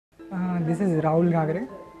This is Rahul.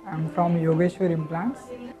 I'm from Yogeshwar Implants.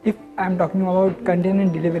 If I'm talking about content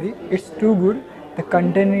and delivery, it's too good. The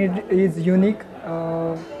content is unique.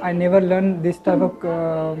 I never learned this type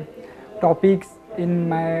of topics in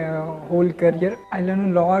my whole career. I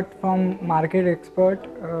learned a lot from market expert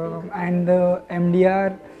and the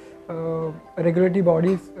MDR regulatory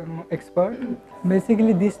bodies expert.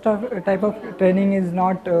 Basically, this type of training is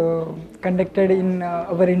not conducted in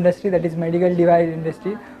our industry, that is medical device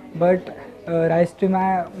industry, but Raaj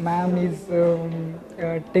ma'am is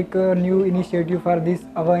take a new initiative for this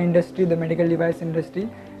our industry, the medical device industry,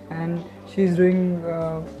 and she is doing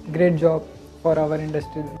great job for our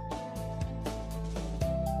industry.